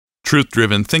Truth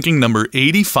Driven Thinking number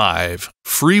 85,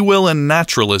 Free Will and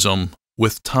Naturalism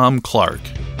with Tom Clark.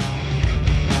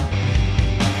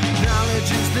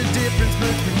 Knowledge is the difference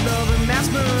between love and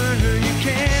mass murder. You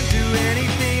can't do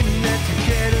anything unless you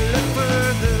care to look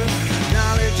further.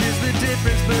 Knowledge is the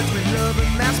difference between love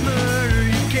and mass murder.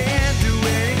 You can't do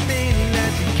anything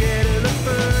unless you care to look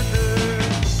further.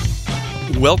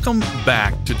 Welcome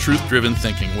back to Truth Driven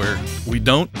Thinking, where we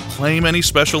don't claim any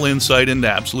special insight into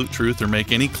absolute truth or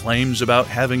make any claims about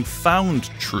having found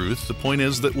truth. The point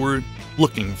is that we're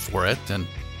looking for it and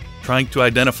trying to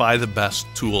identify the best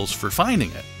tools for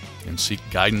finding it and seek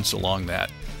guidance along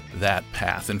that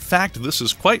path. In fact, this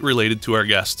is quite related to our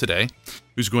guest today,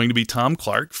 who's going to be Tom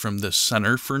Clark from the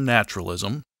Center for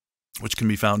Naturalism, which can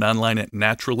be found online at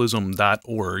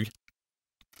naturalism.org.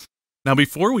 Now,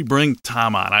 before we bring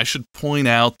Tom on, I should point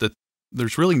out that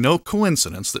there's really no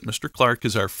coincidence that Mr. Clark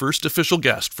is our first official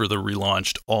guest for the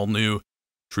relaunched, all-new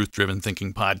Truth Driven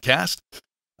Thinking podcast.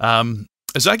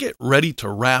 As I get ready to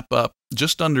wrap up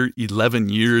just under 11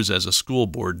 years as a school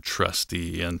board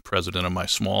trustee and president of my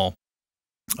small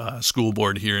school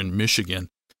board here in Michigan,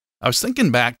 I was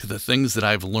thinking back to the things that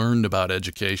I've learned about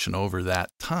education over that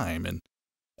time. And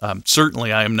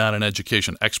certainly I am not an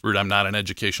education expert. I'm not an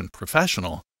education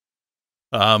professional.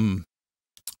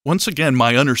 Once again,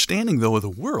 my understanding, though, of the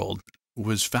world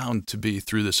was found to be,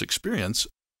 through this experience,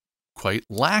 quite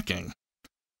lacking.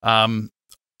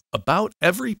 About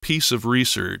every piece of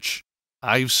research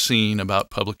I've seen about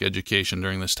public education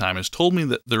during this time has told me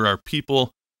that there are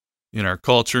people in our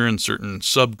culture and certain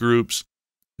subgroups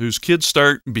whose kids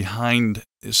start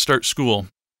school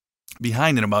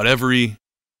behind in about every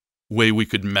way we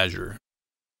could measure.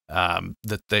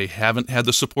 That they haven't had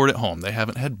the support at home, they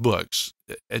haven't had books,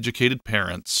 educated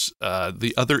parents,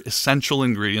 the other essential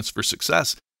ingredients for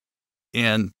success.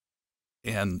 And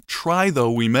try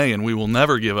though we may, and we will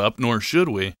never give up, nor should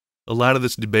we, a lot of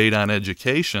this debate on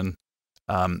education,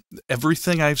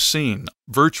 everything I've seen,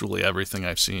 virtually everything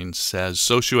I've seen, says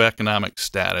socioeconomic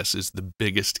status is the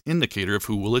biggest indicator of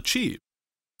who will achieve,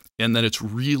 and that it's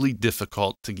really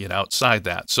difficult to get outside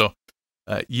that. So,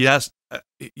 yet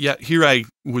here I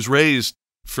was raised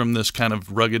from this kind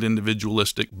of rugged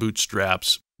individualistic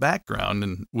bootstraps background,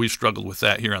 and we've struggled with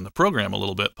that here on the program a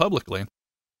little bit publicly.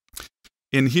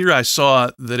 And here I saw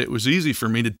that it was easy for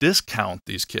me to discount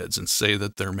these kids and say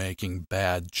that they're making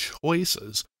bad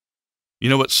choices.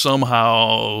 But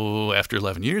somehow after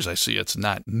 11 years, I see it's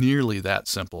not nearly that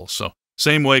simple. So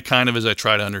same way kind of as I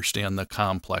try to understand the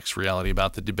complex reality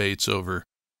about the debates over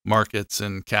markets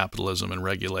and capitalism and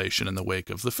regulation in the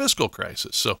wake of the fiscal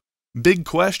crisis. So big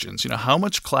questions, how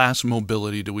much class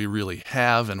mobility do we really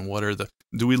have, and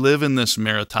do we live in this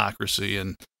meritocracy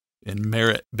and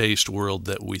merit-based world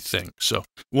that we think? So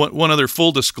one other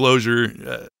full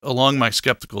disclosure, along my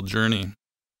skeptical journey,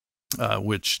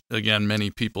 which again, many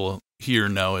people here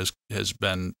know has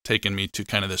been taken me to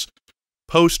kind of this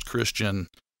post-Christian,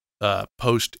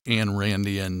 post-Ayn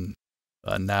Randian,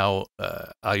 now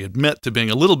I admit to being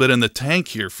a little bit in the tank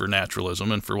here for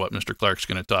naturalism and for what Mr. Clark's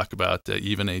going to talk about,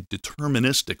 even a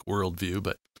deterministic worldview.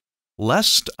 But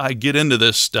lest I get into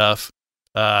this stuff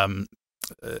about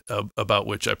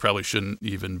which I probably shouldn't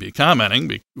even be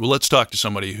commenting, let's talk to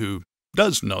somebody who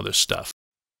does know this stuff.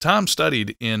 Tom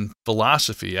studied in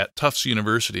philosophy at Tufts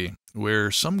University, where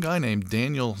some guy named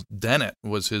Daniel Dennett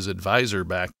was his advisor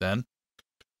back then.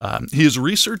 He is a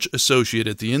research associate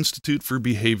at the Institute for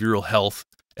Behavioral Health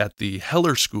at the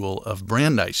Heller School of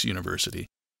Brandeis University.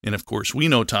 And of course, we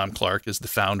know Tom Clark as the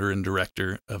founder and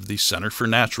director of the Center for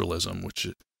Naturalism, which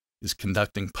is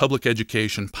conducting public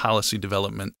education, policy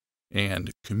development, and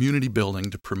community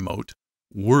building to promote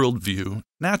worldview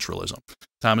naturalism.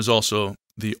 Tom is also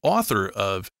the author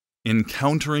of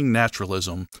Encountering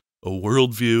Naturalism, A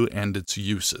Worldview and Its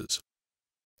Uses.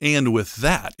 And with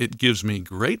that, it gives me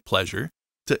great pleasure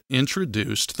to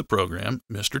introduce to the program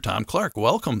Mr. Tom Clark.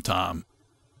 Welcome, Tom.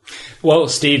 Well,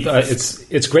 Steve,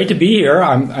 it's great to be here.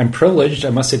 I'm privileged,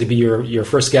 I must say, to be your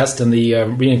first guest in the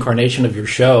reincarnation of your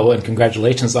show, and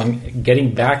congratulations on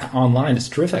getting back online. It's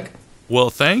terrific. Well,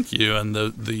 thank you, and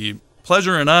the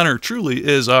pleasure and honor truly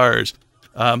is ours.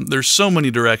 There's so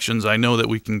many directions I know that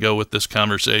we can go with this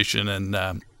conversation, and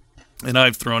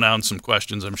I've thrown out some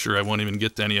questions. I'm sure I won't even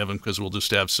get to any of them because we'll just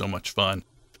have so much fun.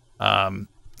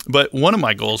 But one of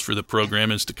my goals for the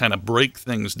program is to kind of break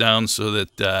things down so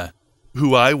that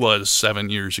who I was 7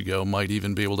 years ago might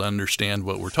even be able to understand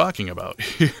what we're talking about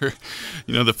here.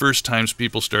 The first times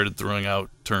people started throwing out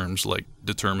terms like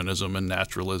determinism and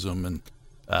naturalism, and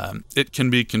it can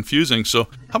be confusing. So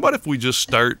how about if we just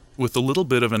start with a little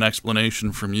bit of an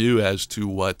explanation from you as to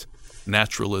what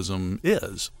naturalism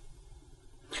is?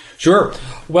 Sure.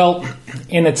 Well,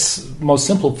 in its most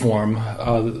simple form,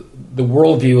 the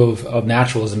worldview of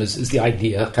naturalism is the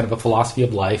idea, kind of a philosophy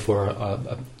of life or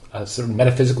a sort of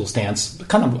metaphysical stance,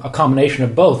 kind of a combination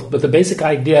of both. But the basic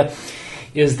idea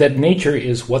is that nature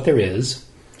is what there is,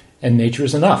 and nature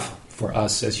is enough for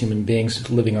us as human beings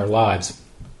living our lives.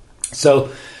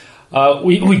 So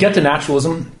we get to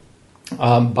naturalism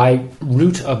by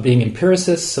root of being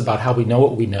empiricists about how we know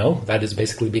what we know. That is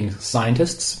basically being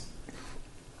scientists.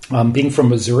 Being from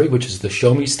Missouri, which is the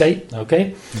show me state,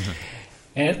 okay? Mm-hmm.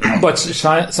 And what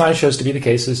science shows to be the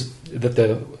case is that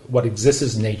what exists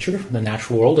is nature, the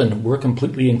natural world, and we're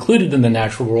completely included in the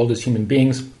natural world as human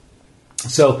beings.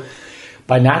 So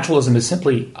by naturalism is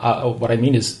simply, what I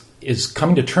mean is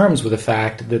coming to terms with the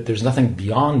fact that there's nothing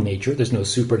beyond nature, there's no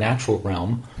supernatural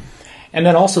realm, and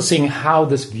then also seeing how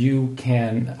this view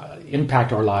can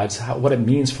impact our lives, what it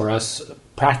means for us,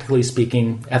 practically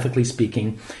speaking, ethically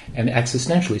speaking, and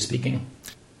existentially speaking.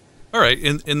 All right,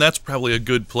 and that's probably a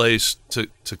good place to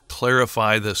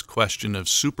clarify this question of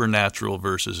supernatural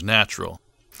versus natural.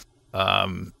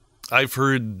 I've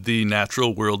heard the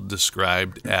natural world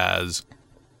described as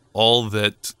all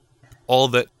that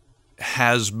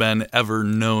has been ever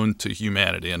known to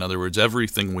humanity. In other words,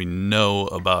 everything we know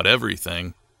about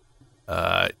everything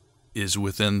is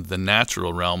within the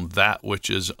natural realm. That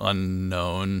which is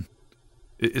unknown.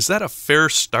 Is that a fair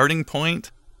starting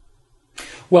point?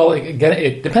 Well, again,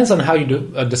 it depends on how you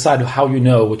decide how you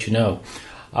know what you know.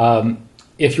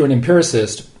 If you're an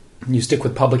empiricist, you stick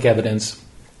with public evidence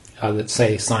that,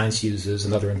 say, science uses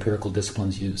and other empirical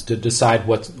disciplines use to decide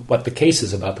what the case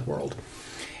is about the world.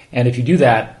 And if you do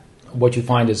that, what you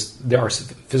find is there are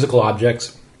physical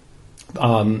objects,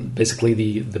 basically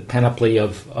the panoply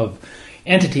of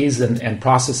entities and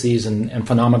processes and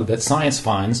phenomena that science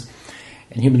finds.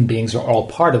 And human beings are all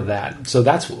part of that. So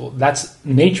that's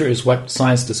nature is what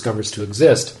science discovers to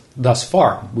exist thus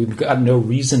far. We've got no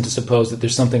reason to suppose that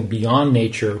there's something beyond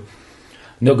nature,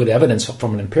 no good evidence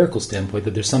from an empirical standpoint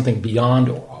that there's something beyond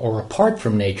or apart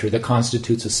from nature that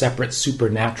constitutes a separate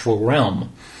supernatural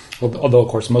realm. Although, of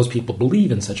course, most people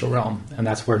believe in such a realm. And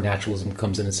that's where naturalism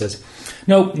comes in and says,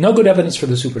 no good evidence for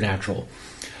the supernatural.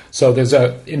 So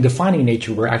in defining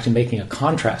nature, we're actually making a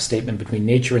contrast statement between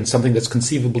nature and something that's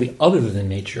conceivably other than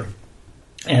nature.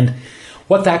 And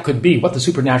what that could be, what the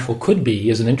supernatural could be,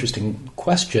 is an interesting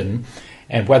question.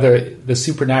 And whether the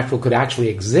supernatural could actually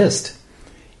exist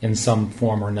in some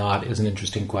form or not is an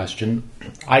interesting question.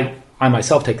 I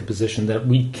myself take the position that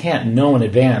we can't know in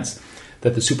advance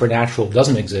that the supernatural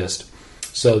doesn't exist,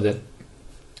 so that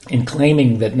in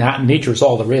claiming that nature is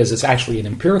all there is, it's actually an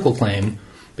empirical claim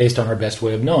based on our best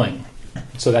way of knowing.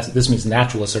 So this means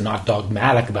naturalists are not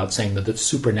dogmatic about saying that the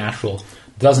supernatural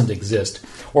doesn't exist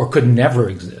or could never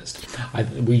exist.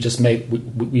 We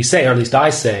say, or at least I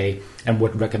say, and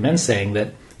would recommend saying,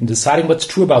 that in deciding what's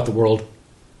true about the world,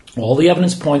 all the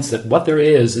evidence points that what there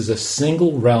is a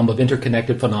single realm of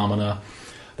interconnected phenomena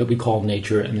that we call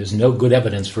nature, and there's no good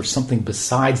evidence for something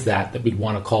besides that we'd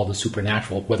want to call the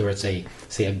supernatural, whether it's a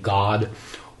god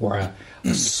or a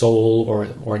soul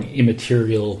or an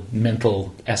immaterial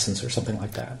mental essence or something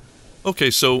like that.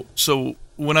 Okay, so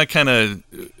when I kind of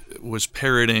was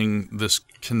parroting this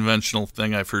conventional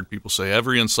thing I've heard people say,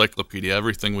 every encyclopedia,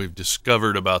 everything we've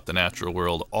discovered about the natural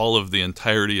world, all of the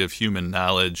entirety of human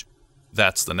knowledge,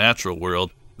 that's the natural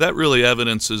world. That really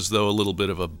evidences, though, a little bit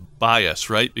of a bias,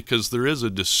 right? Because there is a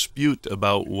dispute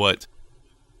about what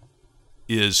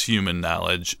is human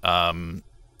knowledge.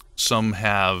 Some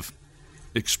have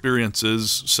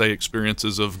experiences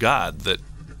of God, that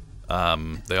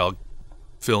they all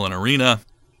fill an arena,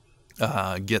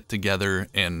 get together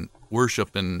and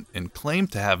worship and claim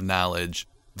to have knowledge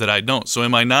that I don't. So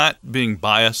am I not being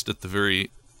biased at the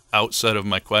very outset of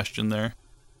my question there?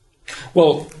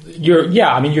 Well,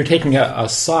 you're taking a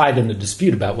side in the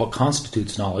dispute about what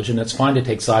constitutes knowledge, and it's fine to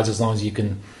take sides as long as you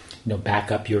can,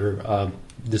 back up your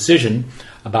decision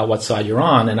about what side you're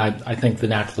on. And I think the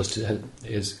naturalist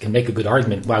can make a good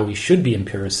argument why we should be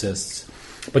empiricists.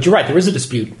 But you're right, there is a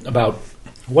dispute about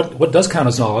what does count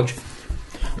as knowledge.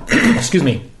 Excuse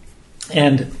me.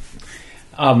 And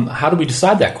how do we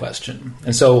decide that question?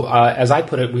 And so, as I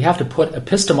put it, we have to put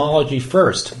epistemology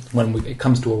first when it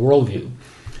comes to a worldview.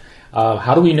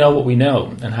 How do we know what we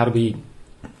know, and how do we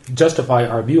justify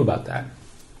our view about that?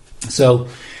 So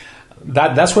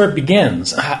that's where it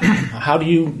begins. How do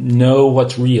you know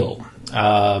what's real?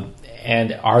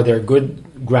 And are there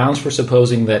good grounds for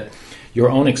supposing that your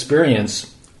own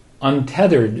experience,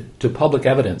 untethered to public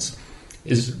evidence,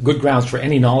 is good grounds for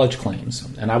any knowledge claims?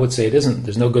 And I would say it isn't.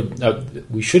 There's no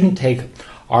good. We shouldn't take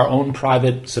our own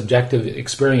private, subjective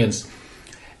experience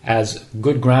as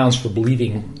good grounds for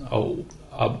believing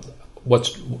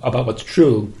what's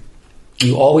true,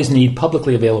 you always need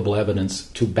publicly available evidence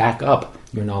to back up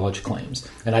your knowledge claims.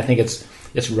 And I think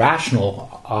it's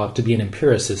rational to be an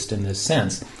empiricist in this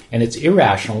sense, and it's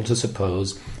irrational to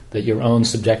suppose that your own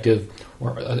subjective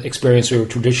or experience or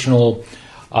traditional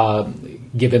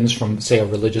givens from, say, a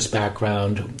religious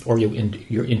background or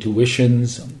your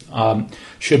intuitions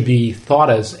should be thought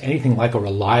as anything like a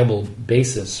reliable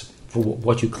basis for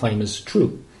what you claim is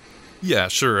true. Yeah,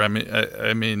 sure. I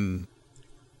mean,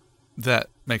 that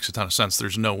makes a ton of sense.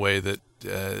 There's no way that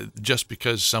just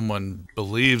because someone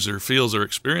believes or feels or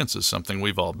experiences something,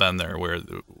 we've all been there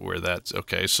where that's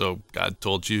okay. So God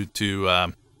told you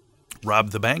to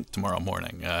rob the bank tomorrow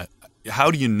morning.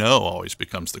 How do you know always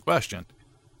becomes the question.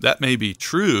 That may be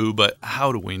true, but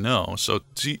how do we know? So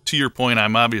to your point,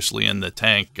 I'm obviously in the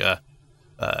tank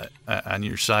on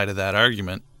your side of that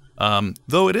argument.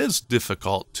 Though it is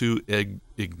difficult to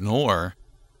ignore,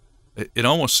 it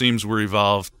almost seems we're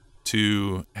evolved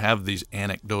to have these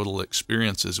anecdotal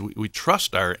experiences. We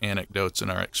trust our anecdotes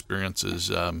and our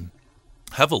experiences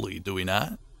heavily, do we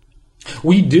not?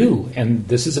 We do, and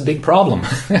this is a big problem.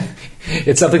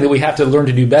 It's something that we have to learn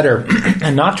to do better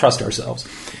and not trust ourselves.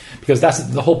 Because that's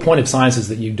the whole point of science, is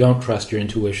that you don't trust your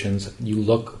intuitions. You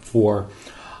look for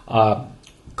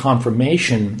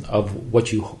confirmation of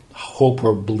what you hope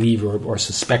or believe or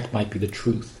suspect might be the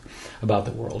truth about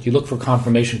the world. You look for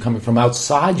confirmation coming from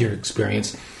outside your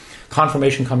experience,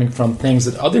 confirmation coming from things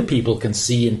that other people can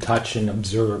see and touch and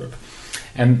observe.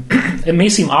 And it may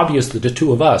seem obvious to the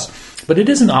two of us, but it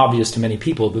isn't obvious to many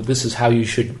people that this is how you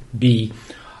should be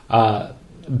a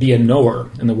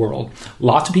knower in the world.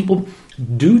 Lots of people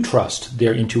do trust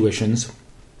their intuitions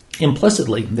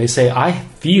implicitly. They say, I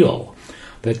feel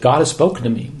that God has spoken to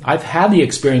me. I've had the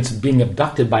experience of being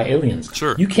abducted by aliens.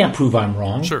 Sure. You can't prove I'm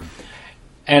wrong. Sure.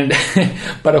 And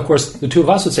but of course, the two of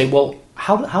us would say, well,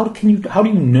 how do you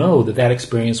know that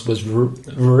experience was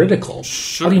veridical?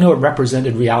 Sure. How do you know it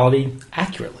represented reality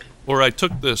accurately? Or I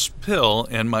took this pill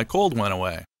and my cold went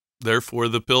away. Therefore,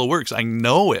 the pill works. I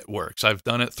know it works. I've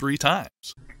done it 3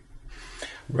 times.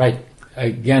 Right.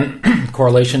 Again,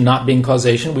 correlation not being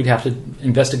causation, we'd have to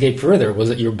investigate further. Was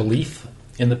it your belief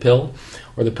in the pill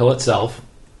or the pill itself?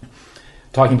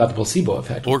 Talking about the placebo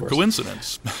effect, or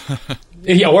coincidence.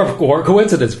 Yeah, or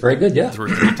coincidence. Very good, yeah.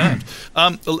 3 times.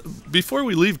 Before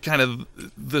we leave kind of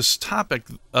this topic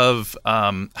of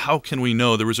how can we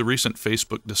know, there was a recent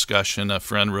Facebook discussion. A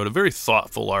friend wrote a very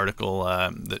thoughtful article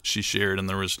that she shared, and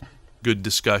there was good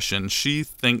discussion. She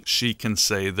thinks she can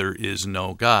say there is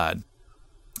no God.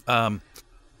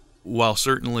 While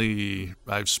certainly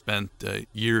I've spent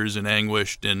years in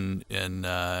anguish, and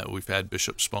we've had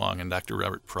Bishop Spong and Dr.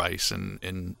 Robert Price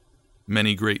and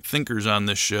many great thinkers on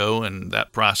this show, and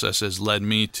that process has led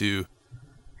me to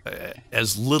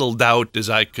as little doubt as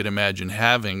I could imagine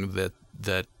having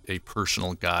that a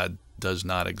personal God does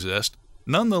not exist.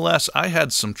 Nonetheless, I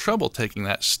had some trouble taking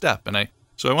that step, and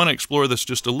so I want to explore this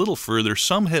just a little further.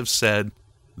 Some have said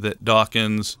that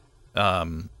Dawkins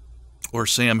or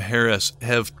Sam Harris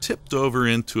have tipped over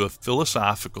into a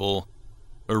philosophical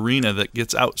arena that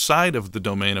gets outside of the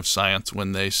domain of science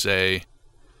when they say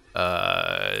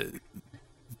God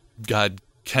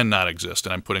cannot exist.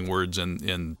 And I'm putting words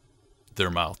in their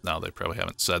mouth now. They probably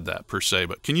haven't said that per se.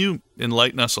 But can you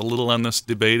enlighten us a little on this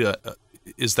debate?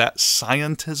 Is that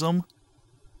scientism?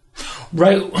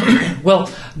 Right.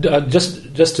 Well,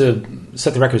 just to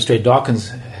set the record straight, Dawkins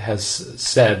has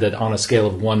said that on a scale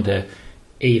of 1 to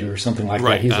 8 or something like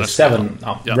that, he's a 7.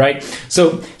 Yep. Right.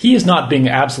 So he is not being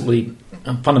absolutely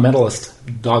fundamentalist,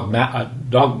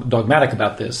 dogmatic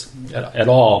about this at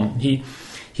all.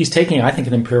 He's taking, I think,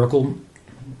 an empirical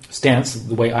stance,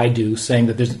 the way I do, saying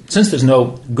that since there's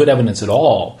no good evidence at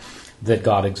all that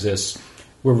God exists,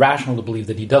 we're rational to believe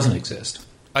that he doesn't exist.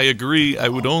 I agree. I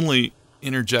would only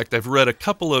interject. I've read a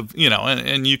couple of,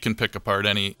 and you can pick apart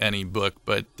any book,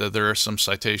 but there are some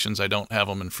citations, I don't have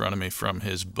them in front of me, from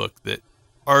his book that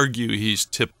argue he's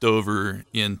tipped over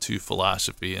into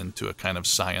philosophy, into a kind of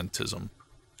scientism.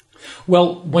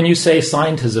 Well, when you say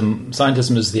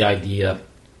scientism is the idea,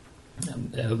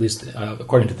 at least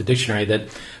according to the dictionary, that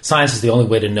science is the only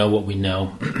way to know what we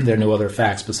know. There are no other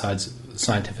facts besides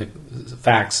scientific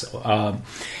facts.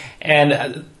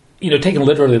 And taken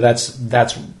literally,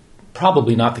 that's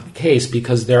probably not the case,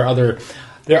 because there are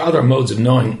other modes of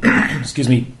knowing. Excuse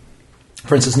me.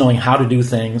 For instance, knowing how to do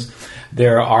things.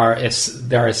 There are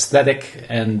aesthetic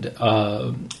and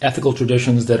ethical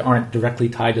traditions that aren't directly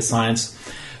tied to science.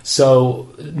 So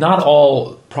not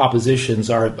all propositions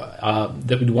are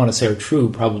that we want to say are true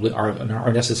probably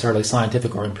are necessarily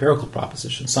scientific or empirical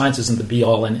propositions. Science isn't the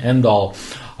be-all and end-all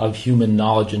of human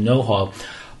knowledge and know-how.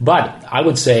 But I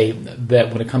would say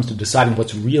that when it comes to deciding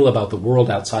what's real about the world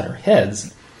outside our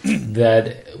heads,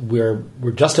 that we're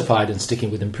justified in sticking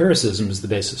with empiricism as the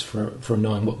basis for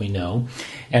knowing what we know.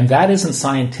 And that isn't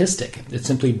scientistic. It's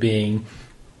simply being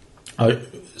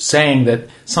saying that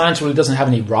science really doesn't have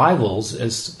any rivals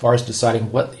as far as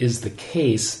deciding what is the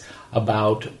case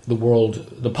about the world,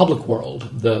 the public world,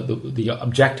 the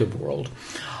objective world.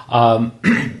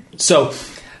 So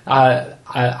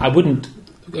I wouldn't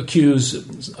accuse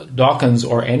Dawkins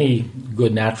or any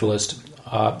good naturalist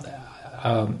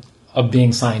of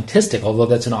being scientistic, although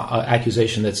that's an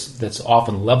accusation that's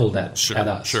often leveled at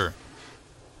us.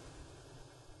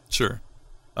 Sure.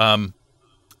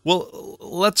 Well,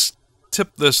 let's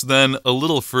tip this then a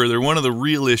little further. One of the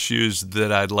real issues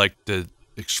that I'd like to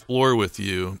explore with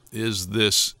you is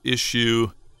this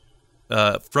issue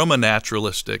from a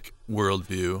naturalistic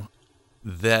worldview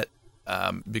that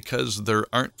because there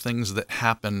aren't things that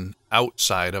happen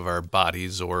outside of our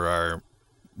bodies or our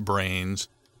brains,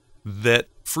 that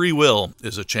free will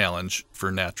is a challenge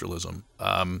for naturalism,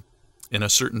 in a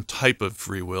certain type of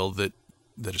free will that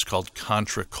is called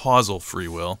contra-causal free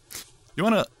will. You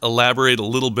want to elaborate a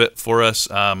little bit for us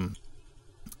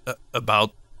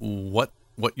about what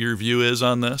your view is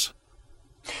on this?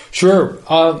 Sure.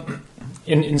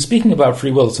 In speaking about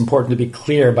free will, it's important to be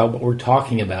clear about what we're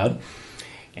talking about.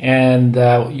 And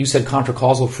you said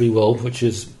contra-causal free will, which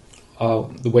is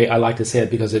the way I like to say it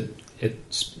because it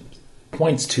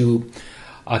points to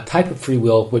a type of free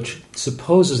will which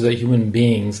supposes that human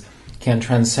beings can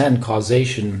transcend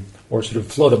causation or sort of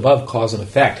float above cause and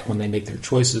effect when they make their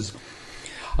choices.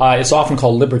 It's often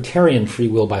called libertarian free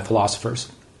will by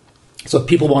philosophers. So if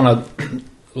people want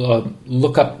to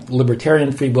look up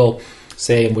libertarian free will,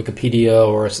 say in Wikipedia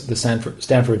or the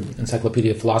Stanford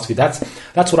Encyclopedia of Philosophy, that's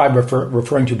what I'm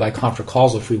referring to by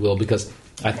contra-causal free will, because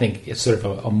I think it's sort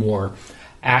of a more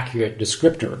accurate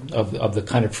descriptor of the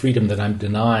kind of freedom that I'm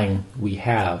denying we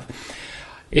have.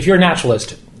 If you're a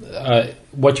naturalist,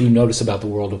 what you notice about the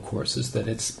world, of course, is that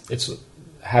it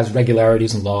has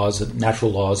regularities and laws,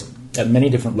 natural laws, at many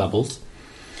different levels.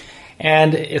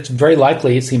 And it's very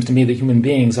likely, it seems to me, that human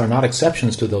beings are not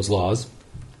exceptions to those laws,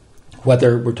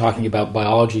 whether we're talking about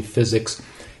biology, physics,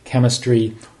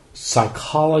 chemistry,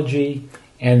 psychology,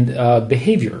 and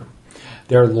behavior.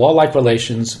 There are law-like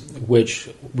relations which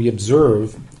we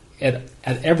observe at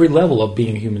every level of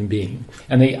being a human being,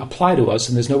 and they apply to us,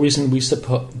 and there's no reason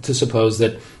to suppose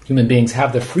that human beings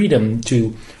have the freedom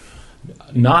to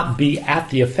not be at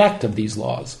the effect of these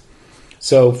laws.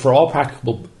 So for all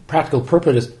practical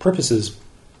purposes,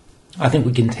 I think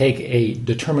we can take a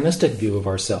deterministic view of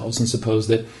ourselves and suppose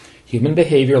that human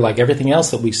behavior, like everything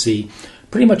else that we see,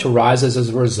 pretty much arises as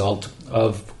a result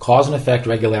of cause and effect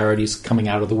regularities coming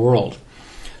out of the world.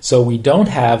 So we don't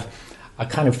have a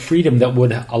kind of freedom that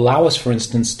would allow us, for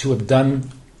instance, to have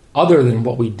done other than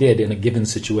what we did in a given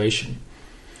situation.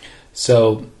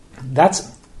 So that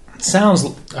sounds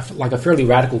like a fairly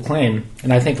radical claim,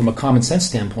 and I think from a common sense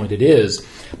standpoint it is,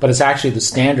 but it's actually the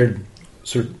standard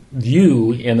sort of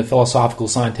view in the philosophical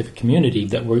scientific community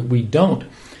that we don't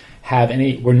have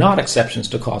any, we're not exceptions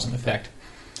to cause and effect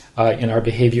in our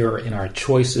behavior, in our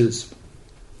choices,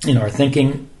 in our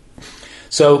thinking.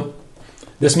 So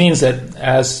this means that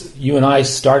as you and I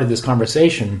started this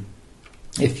conversation,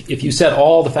 if you set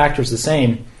all the factors the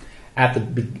same at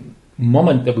the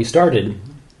moment that we started,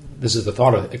 this is the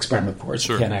thought experiment, of course.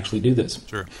 Sure. We can't actually do this.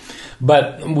 Sure.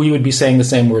 But we would be saying the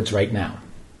same words right now.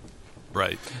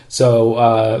 Right.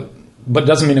 So, but it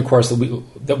doesn't mean, of course,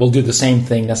 that we'll do the same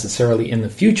thing necessarily in the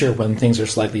future when things are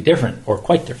slightly different or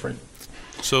quite different.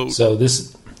 So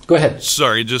this, go ahead.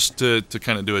 Sorry, just to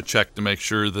kind of do a check to make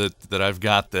sure that I've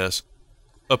got this.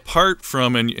 Apart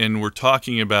from, and we're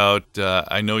talking about,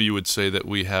 I know you would say that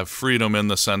we have freedom in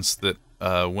the sense that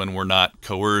when we're not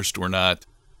coerced, we're not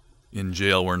in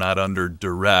jail, we're not under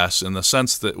duress. In the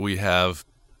sense that we have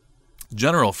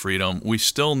general freedom, we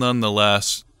still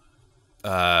nonetheless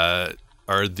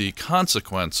are the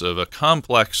consequence of a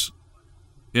complex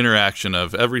interaction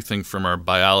of everything from our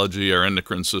biology, our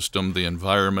endocrine system, the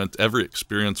environment, every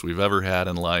experience we've ever had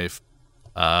in life,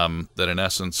 that in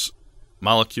essence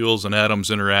molecules and atoms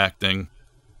interacting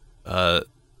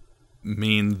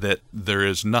mean that there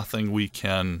is nothing we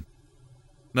can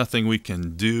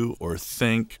do or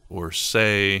think or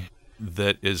say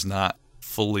that is not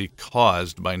fully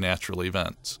caused by natural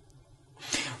events.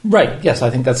 Right. Yes, I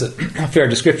think that's a fair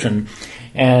description.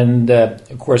 And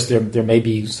of course, there may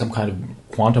be some kind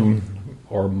of quantum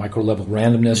or micro-level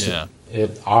randomness Yeah.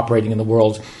 operating in the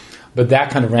world. But that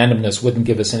kind of randomness wouldn't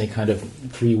give us any kind of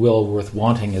free will worth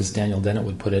wanting, as Daniel Dennett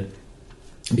would put it,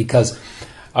 because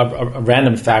a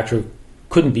random factor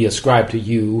couldn't be ascribed to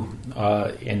you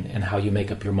in how you make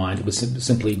up your mind. It would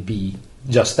simply be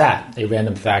just that, a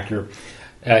random factor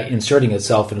inserting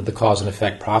itself into the cause and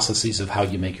effect processes of how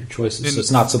you make your choices. So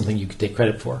it's not something you could take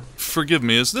credit for. Forgive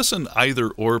me, is this an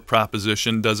either-or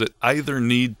proposition? Does it either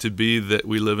need to be that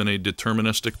we live in a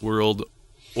deterministic world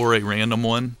or a random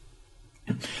one?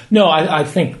 No, I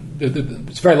think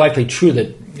it's very likely true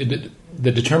that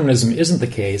the determinism isn't the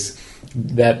case,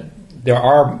 that there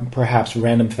are perhaps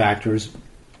random factors,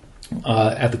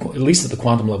 at least at the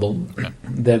quantum level,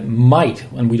 that might,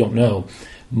 and we don't know,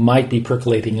 might be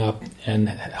percolating up and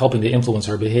helping to influence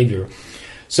our behavior.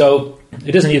 So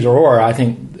it isn't either or. I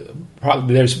think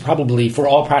there's probably, for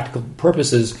all practical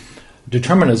purposes,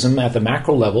 determinism at the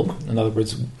macro level. In other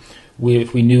words,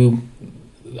 if we knew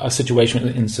a situation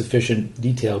in sufficient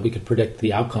detail, we could predict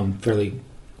the outcome fairly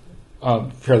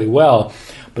well.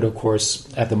 But of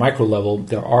course, at the micro level,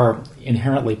 there are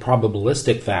inherently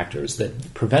probabilistic factors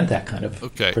that prevent that kind of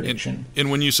prediction.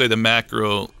 And when you say the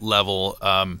macro level,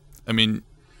 I mean,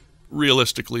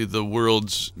 realistically, the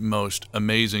world's most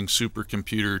amazing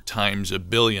supercomputer times a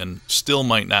billion still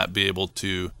might not be able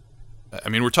to. I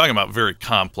mean, we're talking about very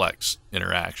complex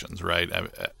interactions, right?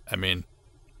 I mean,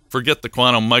 forget the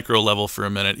quantum micro level for a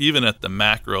minute. Even at the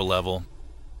macro level,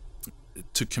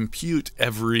 to compute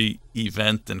every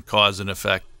event and cause and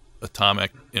effect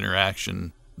atomic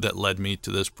interaction that led me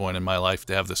to this point in my life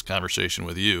to have this conversation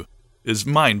with you is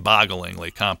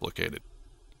mind-bogglingly complicated.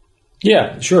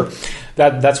 Yeah, sure.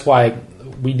 That's why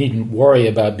we needn't worry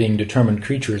about being determined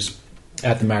creatures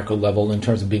at the macro level in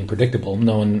terms of being predictable.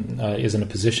 No one is in a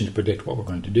position to predict what we're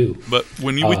going to do. But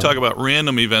when we talk about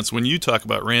random events, when you talk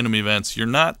about random events, you're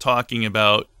not talking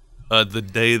about the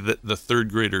day that the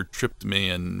third grader tripped me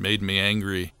and made me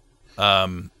angry.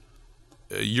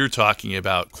 You're talking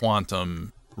about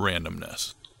quantum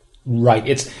randomness. Right.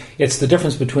 It's the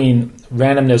difference between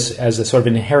randomness as a sort of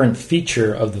inherent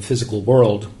feature of the physical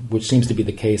world, which seems to be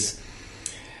the case,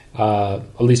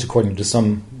 at least according to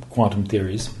some quantum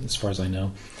theories, as far as I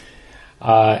know,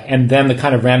 and then the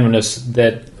kind of randomness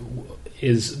that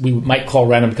is we might call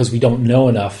random because we don't know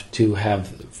enough to have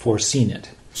foreseen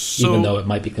it, even though it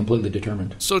might be completely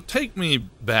determined. So take me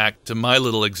back to my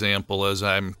little example as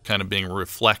I'm kind of being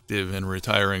reflective and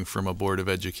retiring from a board of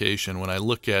education. When I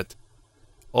look at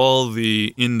all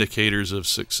the indicators of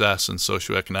success and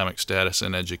socioeconomic status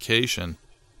in education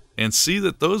and see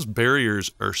that those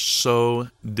barriers are so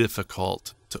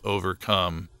difficult to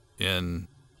overcome in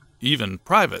even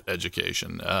private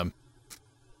education.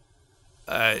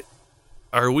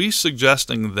 Are we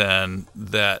suggesting then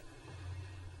that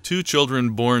two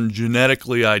children born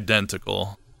genetically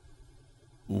identical,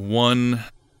 one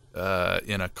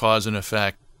in a cause and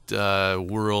effect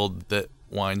world that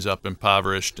winds up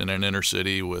impoverished in an inner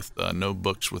city with no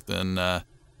books within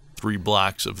 3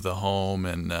 blocks of the home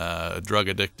and a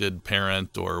drug-addicted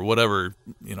parent or whatever,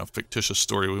 fictitious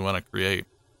story we want to create,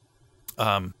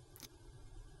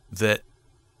 that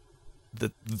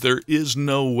there is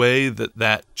no way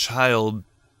that child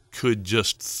could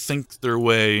just think their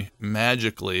way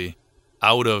magically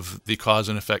out of the cause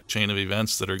and effect chain of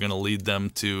events that are going to lead them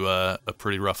to a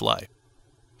pretty rough life.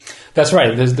 That's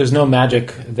right. There's no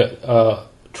magic,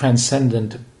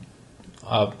 transcendent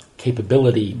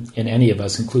capability in any of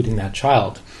us, including that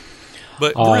child.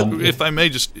 But if I may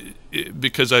just,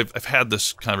 because I've had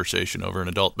this conversation over an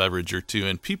adult beverage or two,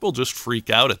 and people just freak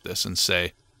out at this and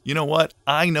say, you know what?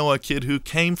 I know a kid who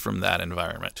came from that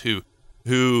environment,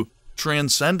 who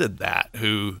transcended that,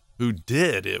 who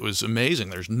did. It was amazing.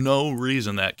 There's no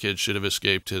reason that kid should have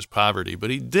escaped his poverty,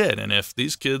 but he did. And if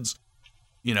these kids,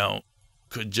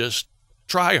 could just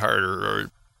try harder,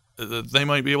 or they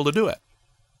might be able to do it.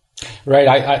 Right.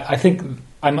 I think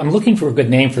I'm looking for a good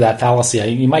name for that fallacy.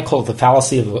 You might call it the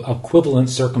fallacy of equivalent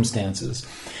circumstances.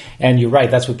 And you're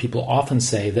right. That's what people often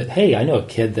say, that, hey, I know a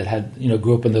kid that had,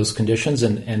 grew up in those conditions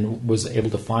and was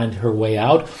able to find her way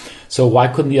out. So why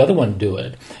couldn't the other one do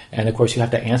it? And of course, you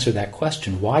have to answer that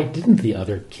question. Why didn't the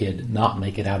other kid not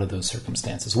make it out of those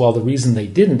circumstances? Well, the reason they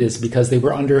didn't is because they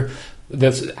were under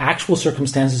the actual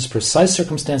circumstances, precise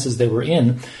circumstances they were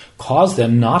in, caused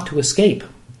them not to escape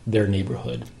their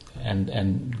neighborhood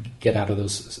and get out of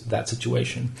that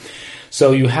situation.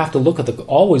 So you have to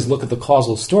always look at the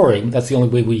causal story. That's the only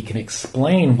way we can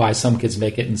explain why some kids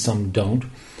make it and some don't.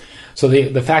 So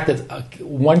the fact that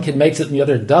one kid makes it and the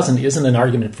other doesn't isn't an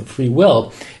argument for free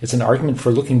will. It's an argument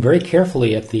for looking very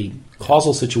carefully at the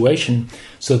causal situation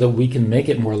so that we can make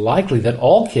it more likely that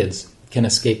all kids can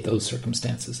escape those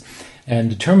circumstances. And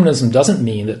determinism doesn't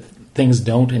mean that things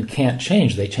don't and can't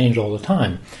change. They change all the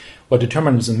time. What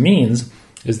determinism means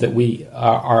is that we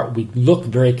look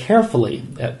very carefully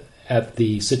at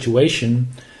the situation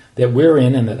that we're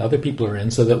in and that other people are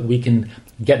in so that we can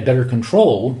get better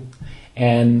control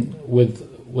and with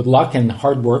luck and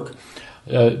hard work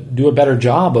do a better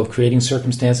job of creating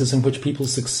circumstances in which people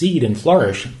succeed and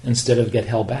flourish instead of get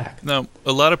held back. Now,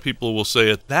 a lot of people will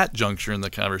say at that juncture in the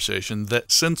conversation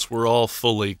that since we're all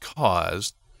fully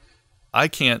caused, I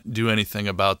can't do anything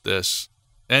about this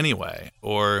anyway,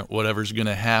 or whatever's going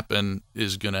to happen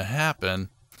is going to happen.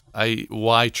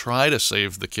 Why try to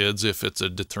save the kids if it's a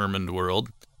determined world?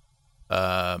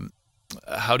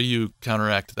 How do you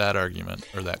counteract that argument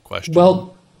or that question?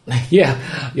 Well,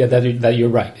 that you're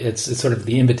right. It's sort of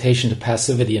the invitation to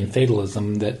passivity and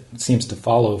fatalism that seems to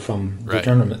follow from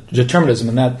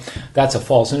determinism, and that's a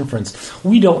false inference.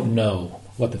 We don't know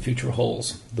what the future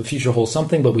holds. The future holds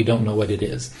something, but we don't know what it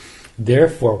is.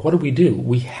 Therefore, what do?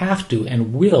 We have to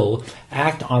and will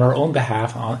act on our own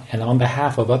behalf and on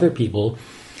behalf of other people,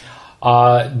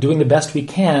 doing the best we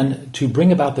can to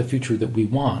bring about the future that we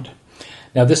want.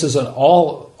 Now, this is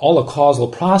all a causal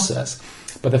process,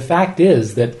 but the fact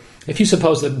is that if you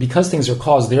suppose that because things are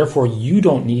caused, therefore you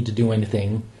don't need to do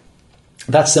anything,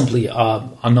 that's simply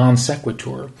a non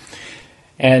sequitur.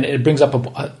 And it brings up,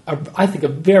 I think, a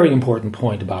very important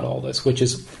point about all this, which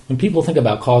is when people think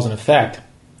about cause and effect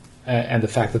and the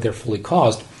fact that they're fully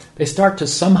caused, they start to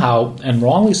somehow and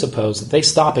wrongly suppose that they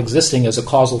stop existing as a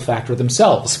causal factor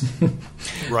themselves.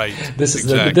 Right. This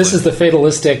is the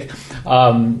fatalistic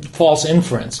false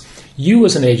inference. You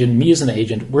as an agent, me as an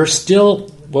agent, we're still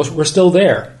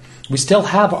there. We still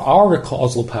have our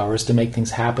causal powers to make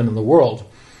things happen in the world,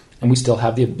 and we still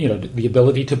have the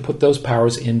ability to put those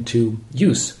powers into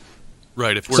use.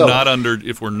 Right. If we're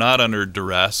not under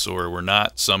duress or we're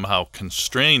not somehow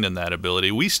constrained in that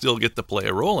ability, we still get to play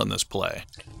a role in this play.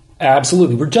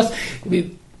 Absolutely.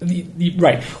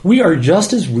 Right. We are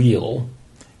just as real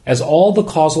as all the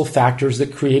causal factors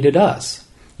that created us.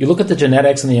 You look at the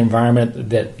genetics and the environment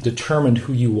that determined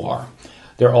who you are.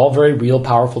 They're all very real,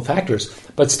 powerful factors.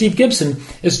 But Steve Gibson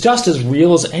is just as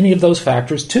real as any of those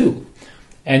factors, too.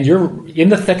 And you're in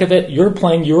the thick of it. You're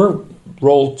playing your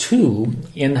role, too,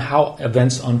 in how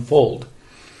events unfold.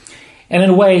 And in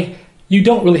a way, you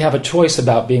don't really have a choice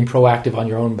about being proactive on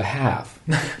your own behalf.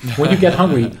 When you get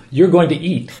hungry, you're going to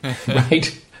eat,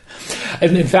 right?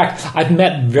 And in fact, I've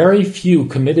met very few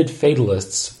committed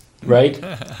fatalists, right?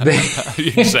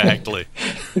 Exactly.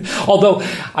 Although,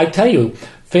 I tell you,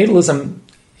 fatalism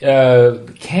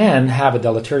can have a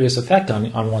deleterious effect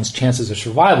on one's chances of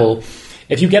survival.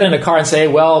 If you get in a car and say,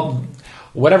 well,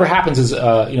 whatever happens is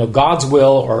God's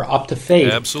will or up to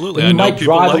fate, absolutely. You might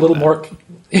drive a little more...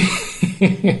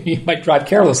 You might drive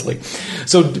carelessly.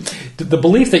 So the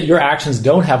belief that your actions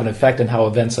don't have an effect on how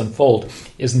events unfold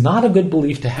is not a good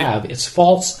belief to have. It's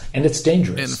false and it's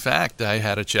dangerous. In fact, I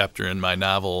had a chapter in my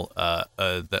novel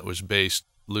that was based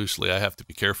loosely, I have to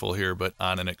be careful here, but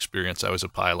on an experience. I was a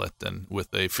pilot and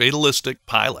with a fatalistic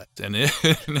pilot, and it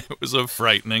was a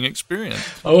frightening experience.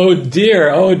 Oh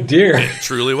dear. It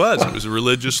truly was. It was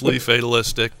religiously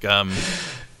fatalistic, and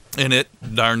it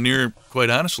darn near, quite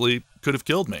honestly, could have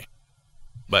killed me.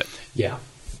 But yeah,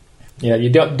 you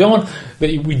don't.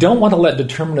 We don't want to let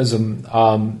determinism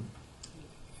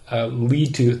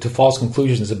lead to false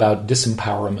conclusions about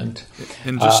disempowerment.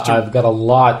 And I've got a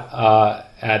lot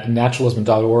at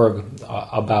naturalism.org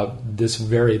about this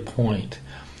very point.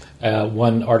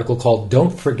 One article called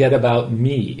 "Don't Forget About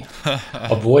Me,"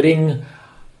 avoiding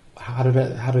how did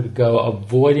it go?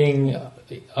 Avoiding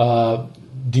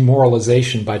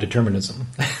demoralization by determinism.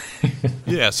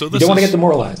 Yeah, so you don't want to get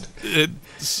demoralized.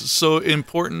 So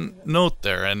important note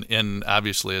there, and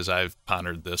obviously, as I've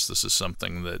pondered this is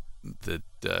something that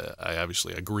I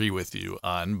obviously agree with you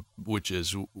on, which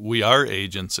is we are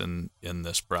agents in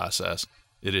this process.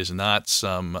 It is not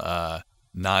some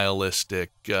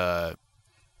nihilistic view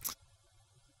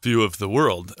of the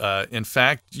world. In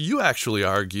fact, you actually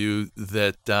argue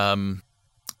that.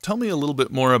 Tell me a little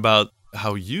bit more about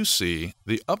how you see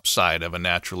the upside of a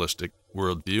naturalistic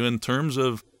worldview in terms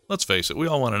of, let's face it, we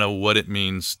all want to know what it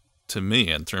means to me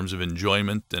in terms of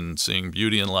enjoyment and seeing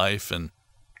beauty in life. And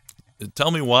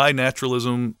tell me why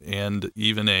naturalism and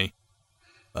even a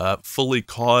fully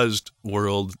caused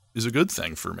world is a good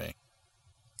thing for me.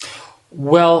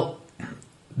 Well,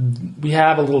 we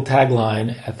have a little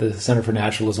tagline at the Center for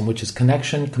Naturalism, which is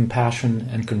connection, compassion,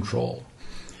 and control.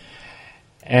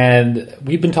 And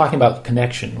we've been talking about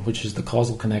connection, which is the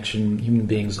causal connection human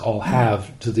beings all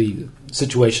have to the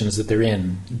situations that they're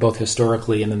in, both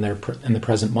historically and in the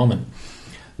present moment.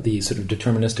 The sort of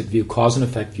deterministic view, cause and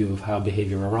effect view of how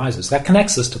behavior arises. That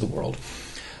connects us to the world.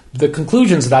 The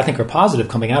conclusions that I think are positive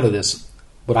coming out of this,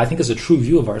 what I think is a true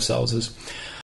view of ourselves, is